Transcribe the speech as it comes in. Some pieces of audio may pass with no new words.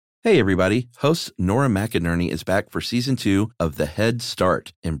Hey everybody, host Nora McInerney is back for season 2 of The Head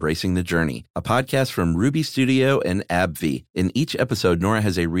Start, Embracing the Journey, a podcast from Ruby Studio and AbbVie. In each episode, Nora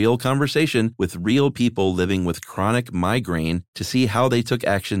has a real conversation with real people living with chronic migraine to see how they took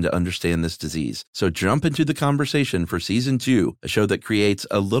action to understand this disease. So jump into the conversation for season 2, a show that creates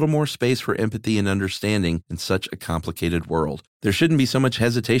a little more space for empathy and understanding in such a complicated world. There shouldn't be so much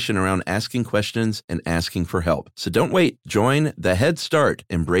hesitation around asking questions and asking for help. So don't wait. Join The Head Start,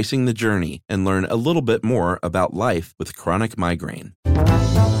 Embracing the Journey, and learn a little bit more about life with chronic migraine.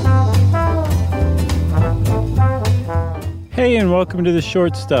 Hey, and welcome to The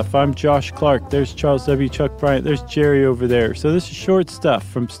Short Stuff. I'm Josh Clark. There's Charles W. Chuck Bryant. There's Jerry over there. So this is Short Stuff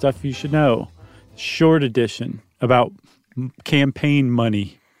from Stuff You Should Know. Short edition about campaign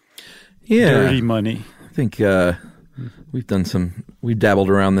money. Yeah. Dirty money. I think we've dabbled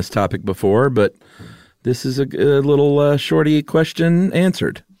around this topic before, but this is a little shorty question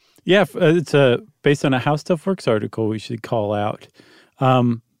answered. Yeah, it's based on a How Stuff Works article we should call out.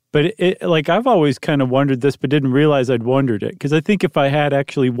 But I've always kind of wondered this, but didn't realize I'd wondered it. Because I think if I had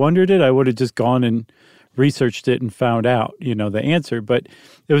actually wondered it, I would have just gone and researched it and found out, the answer. But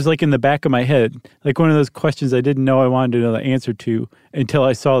it was like in the back of my head, like one of those questions I didn't know I wanted to know the answer to until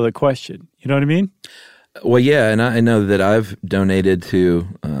I saw the question. You know what I mean? Well, yeah, and I know that I've donated to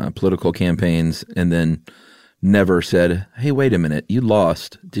political campaigns and then never said, hey, wait a minute, you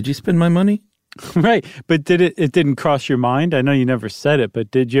lost. Did you spend my money? Right, but it didn't cross your mind? I know you never said it,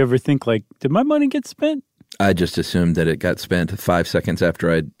 but did you ever think, did my money get spent? I just assumed that it got spent 5 seconds after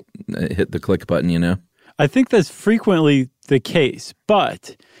I hit the click button, I think that's frequently the case,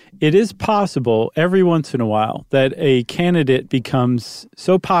 but it is possible every once in a while that a candidate becomes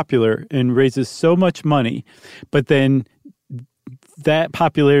so popular and raises so much money, but then that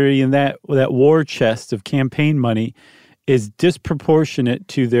popularity and that war chest of campaign money is disproportionate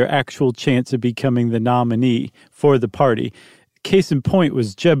to their actual chance of becoming the nominee for the party. Case in point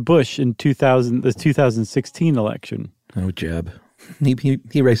was Jeb Bush in the 2016 election. Oh, Jeb.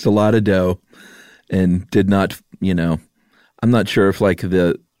 He raised a lot of dough and did not, I'm not sure if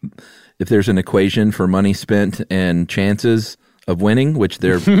if there's an equation for money spent and chances of winning, which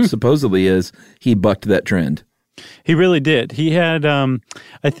there supposedly is, he bucked that trend. He really did. He had,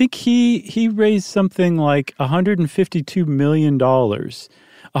 I think he raised something like $152 million.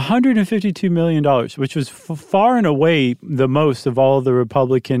 $152 million, which was far and away the most of all of the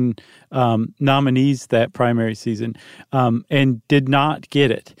Republican nominees that primary season, and did not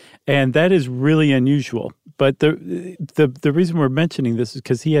get it. And that is really unusual. But the reason we're mentioning this is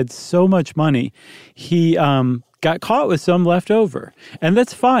because he had so much money, he got caught with some left over. And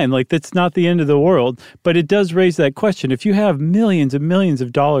that's fine. That's not the end of the world. But it does raise that question. If you have millions and millions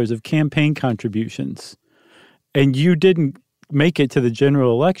of dollars of campaign contributions and you didn't make it to the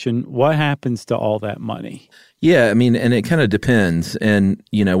general election, what happens to all that money? Yeah, and it kind of depends. And,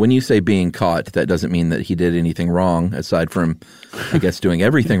 when you say being caught, that doesn't mean that he did anything wrong, aside from, I guess, doing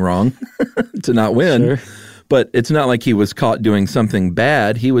everything wrong to not win. Sure. But it's not like he was caught doing something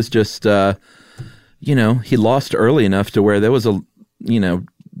bad. He was just, he lost early enough to where there was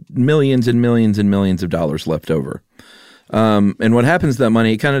millions and millions and millions of dollars left over. And what happens to that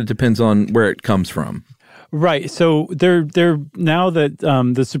money, it kind of depends on where it comes from. Right. So they're now that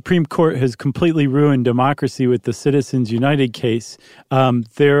the Supreme Court has completely ruined democracy with the Citizens United case,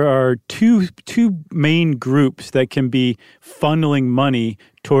 there are two main groups that can be funneling money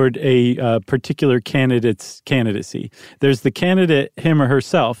toward a particular candidate's candidacy. There's the candidate, him or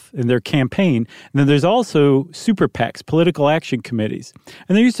herself, in their campaign. And then there's also super PACs, political action committees.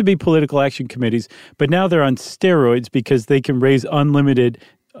 And there used to be political action committees, but now they're on steroids because they can raise unlimited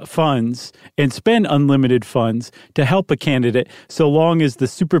funds and spend unlimited funds to help a candidate, so long as the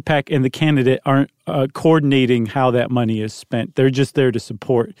super PAC and the candidate aren't coordinating how that money is spent. They're just there to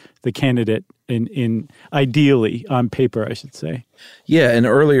support the candidate in ideally on paper, I should say. Yeah, and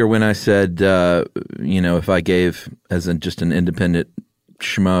earlier when I said, if I gave as just an independent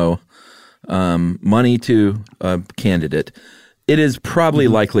schmo money to a candidate, it is probably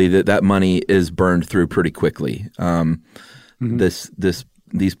likely that money is burned through pretty quickly.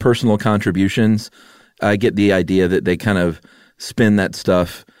 These personal contributions, I get the idea that they kind of spin that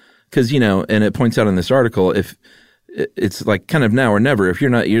stuff because, and it points out in this article, if it's like kind of now or never, if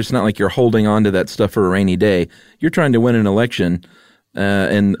it's not like you're holding on to that stuff for a rainy day. You're trying to win an election,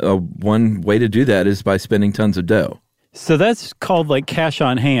 and one way to do that is by spending tons of dough. So that's called like cash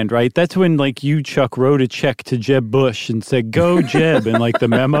on hand, right? That's when like you, Chuck, wrote a check to Jeb Bush and said, go Jeb, in like the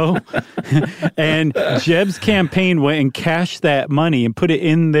memo. And Jeb's campaign went and cashed that money and put it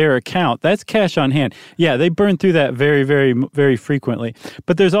in their account. That's cash on hand. Yeah, they burn through that very, very, very frequently.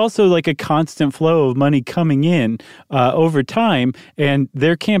 But there's also like a constant flow of money coming in over time, and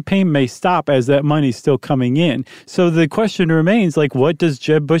their campaign may stop as that money's still coming in. So the question remains, like, what does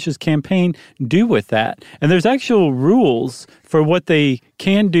Jeb Bush's campaign do with that? And there's actual rules for what they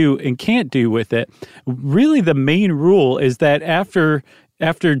can do and can't do with it. Really, the main rule is that after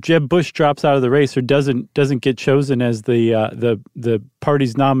Jeb Bush drops out of the race or doesn't get chosen as the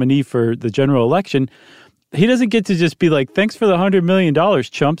party's nominee for the general election, he doesn't get to just be like, thanks for the $100 million,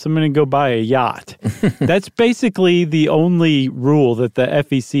 chumps, I'm going to go buy a yacht. That's basically the only rule that the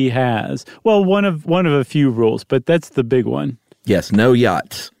FEC has. Well, one of a few rules, but that's the big one. Yes, no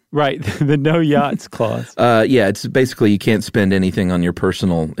yachts. Right, the no yachts clause. Yeah, it's basically you can't spend anything on your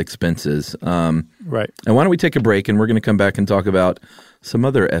personal expenses. Right. And why don't we take a break, and we're going to come back and talk about some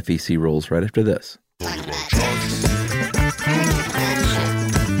other FEC rules right after this.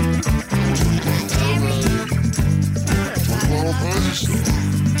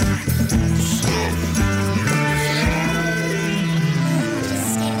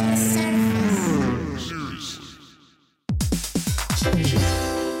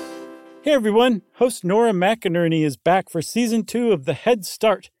 Hey everyone, host Nora McInerney is back for Season 2 of The Head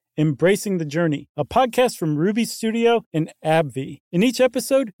Start, Embracing the Journey, a podcast from Ruby Studio and AbbVie. In each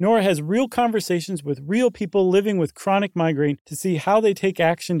episode, Nora has real conversations with real people living with chronic migraine to see how they take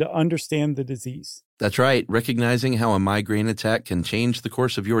action to understand the disease. That's right. Recognizing how a migraine attack can change the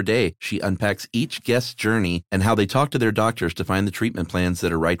course of your day, she unpacks each guest's journey and how they talk to their doctors to find the treatment plans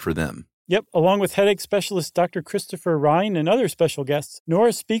that are right for them. Yep, along with headache specialist Dr. Christopher Ryan and other special guests,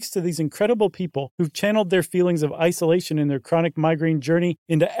 Nora speaks to these incredible people who've channeled their feelings of isolation in their chronic migraine journey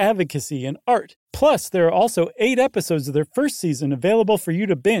into advocacy and art. Plus, there are also 8 episodes of their first season available for you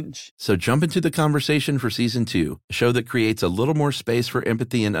to binge. So jump into the conversation for Season 2, a show that creates a little more space for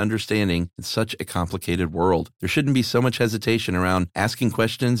empathy and understanding in such a complicated world. There shouldn't be so much hesitation around asking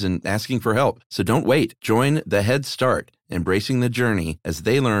questions and asking for help. So don't wait. Join The Head Start, Embracing the Journey, as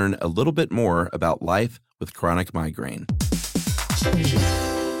they learn a little bit more about life with chronic migraine.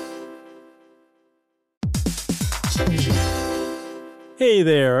 Hey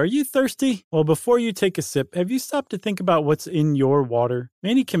there, are you thirsty? Well, before you take a sip, have you stopped to think about what's in your water?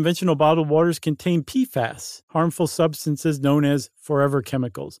 Many conventional bottled waters contain PFAS, harmful substances known as forever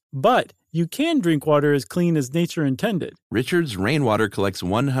chemicals. But you can drink water as clean as nature intended. Richard's Rainwater collects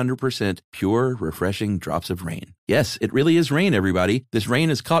 100% pure, refreshing drops of rain. Yes, it really is rain, everybody. This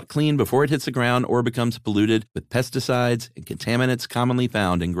rain is caught clean before it hits the ground or becomes polluted with pesticides and contaminants commonly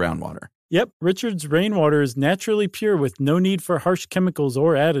found in groundwater. Yep, Richard's Rainwater is naturally pure with no need for harsh chemicals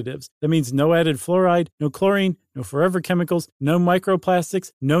or additives. That means no added fluoride, no chlorine, no forever chemicals, no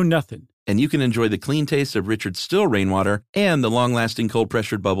microplastics, no nothing. And you can enjoy the clean taste of Richard's still rainwater and the long-lasting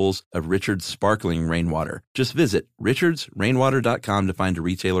cold-pressured bubbles of Richard's sparkling rainwater. Just visit richardsrainwater.com to find a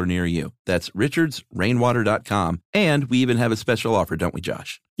retailer near you. That's richardsrainwater.com. And we even have a special offer, don't we,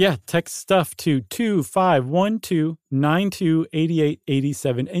 Josh? Yeah, text stuff to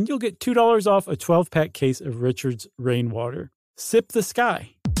 2512928887, and you'll get $2 off a 12-pack case of Richard's Rainwater. Sip the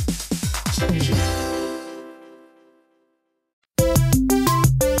sky.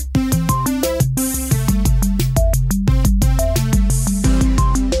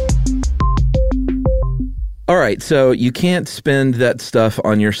 All right, so you can't spend that stuff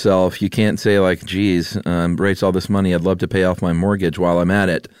on yourself. You can't say like, geez, raise all this money. I'd love to pay off my mortgage while I'm at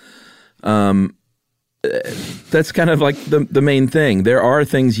it. That's kind of like the main thing. There are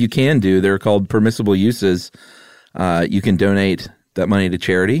things you can do. They're called permissible uses. You can donate that money to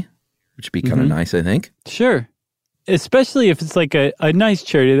charity, which would be kind of nice, I think. Sure. Especially if it's like a nice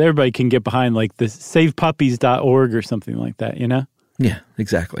charity that everybody can get behind, like the savepuppies.org or something like that, you know? Yeah,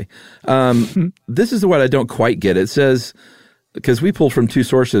 exactly. This is what I don't quite get. It says, because we pulled from 2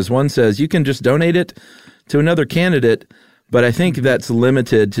 sources. One says you can just donate it to another candidate, but I think that's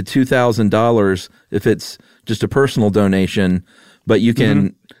limited to $2,000 if it's just a personal donation. But you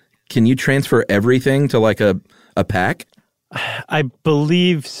can you transfer everything to like a PAC? I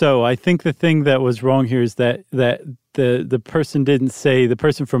believe so. I think the thing that was wrong here is that the person didn't say, the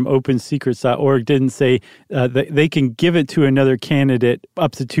person from OpenSecrets.org didn't say that they can give it to another candidate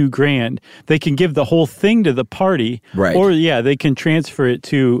up to $2,000. They can give the whole thing to the party, right? Or they can transfer it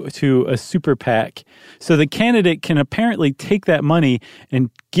to a super PAC. So the candidate can apparently take that money and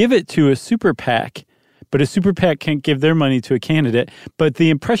give it to a super PAC, but a super PAC can't give their money to a candidate. But the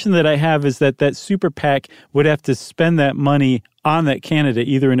impression that I have is that that super PAC would have to spend that money on that candidate,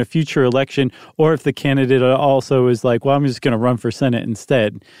 either in a future election or if the candidate also is like, well, I'm just going to run for Senate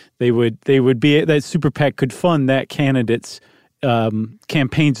instead. They would be, that super PAC could fund that candidate's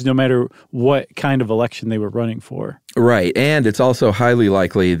campaigns no matter what kind of election they were running for. Right. And it's also highly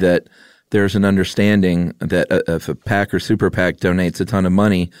likely that there's an understanding that if a PAC or super PAC donates a ton of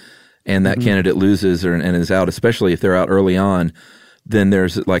money and that candidate loses and is out, especially if they're out early on, then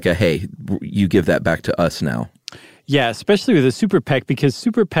there's like a, hey, you give that back to us now. Yeah, especially with a super PAC, because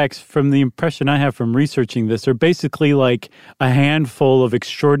super PACs, from the impression I have from researching this, are basically like a handful of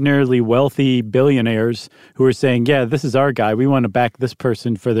extraordinarily wealthy billionaires who are saying, yeah, this is our guy. We want to back this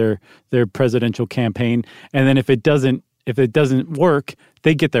person for their presidential campaign. And then if it doesn't work,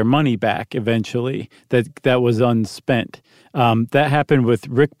 they get their money back eventually that was unspent. That happened with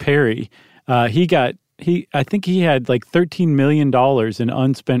Rick Perry. I think he had like $13 million in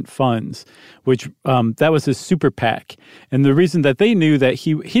unspent funds, which that was his super PAC. And the reason that they knew that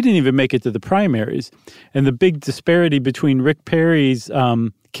he didn't even make it to the primaries, and the big disparity between Rick Perry's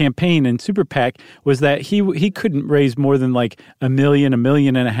campaign and super PAC was that he couldn't raise more than like $1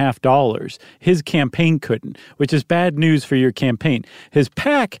 million and a half. His campaign couldn't, which is bad news for your campaign. His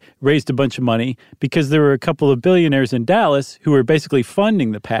PAC raised a bunch of money because there were a couple of billionaires in Dallas who were basically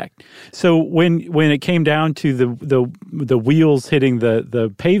funding the PAC. So when it came down to the wheels hitting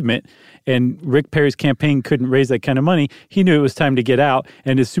the pavement, and Rick Perry's campaign couldn't raise that kind of money, he knew it was time to get out,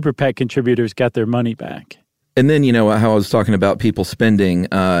 and his super PAC contributors got their money back. And then, you know, how I was talking about people spending,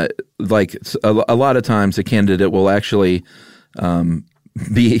 like a lot of times a candidate will actually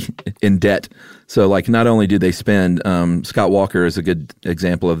be in debt. So, like, not only do they spend, Scott Walker is a good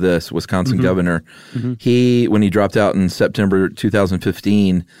example of this, Wisconsin governor. When he dropped out in September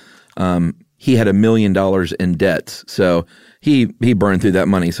 2015, he had $1 million in debts. So he burned through that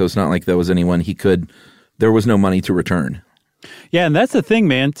money. So it's not like there was anyone there was no money to return. Yeah, and that's the thing,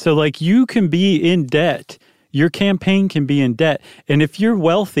 man. So, like, you can be in debt. Your campaign can be in debt. And if you're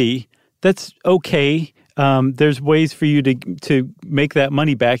wealthy, that's okay. There's ways for you to make that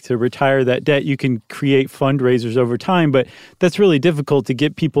money back, to retire that debt. You can create fundraisers over time, but that's really difficult to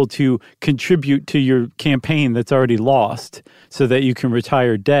get people to contribute to your campaign that's already lost so that you can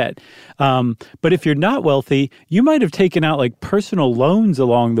retire debt. But if you're not wealthy, you might have taken out like personal loans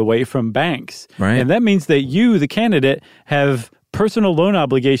along the way from banks. Right. And that means that you, the candidate, have personal loan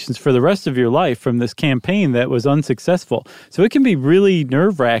obligations for the rest of your life from this campaign that was unsuccessful. So it can be really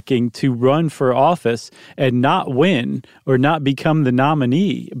nerve-wracking to run for office and not win or not become the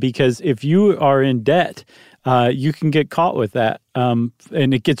nominee, because if you are in debt, you can get caught with that. And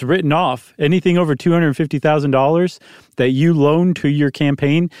it gets written off. Anything over $250,000 that you loan to your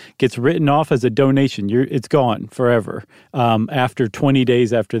campaign gets written off as a donation. It's gone forever after 20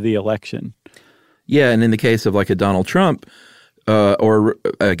 days after the election. Yeah, and in the case of like a Donald Trump, or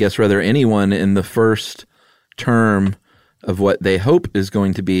I guess rather anyone in the first term of what they hope is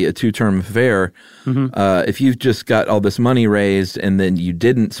going to be a two-term affair, if you've just got all this money raised and then you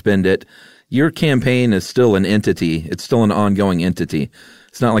didn't spend it, your campaign is still an entity. It's still an ongoing entity.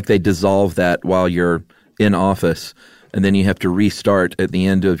 It's not like they dissolve that while you're in office and then you have to restart at the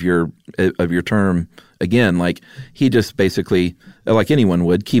end of your term again. Like, he just basically, like anyone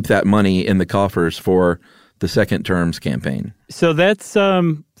would, keep that money in the coffers for the second term's campaign. So that's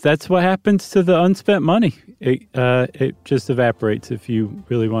what happens to the unspent money. It just evaporates if you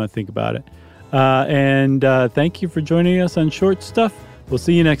really want to think about it. And thank you for joining us on Short Stuff. We'll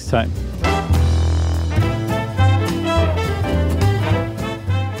see you next time.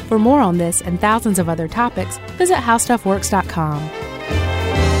 For more on this and thousands of other topics, visit howstuffworks.com.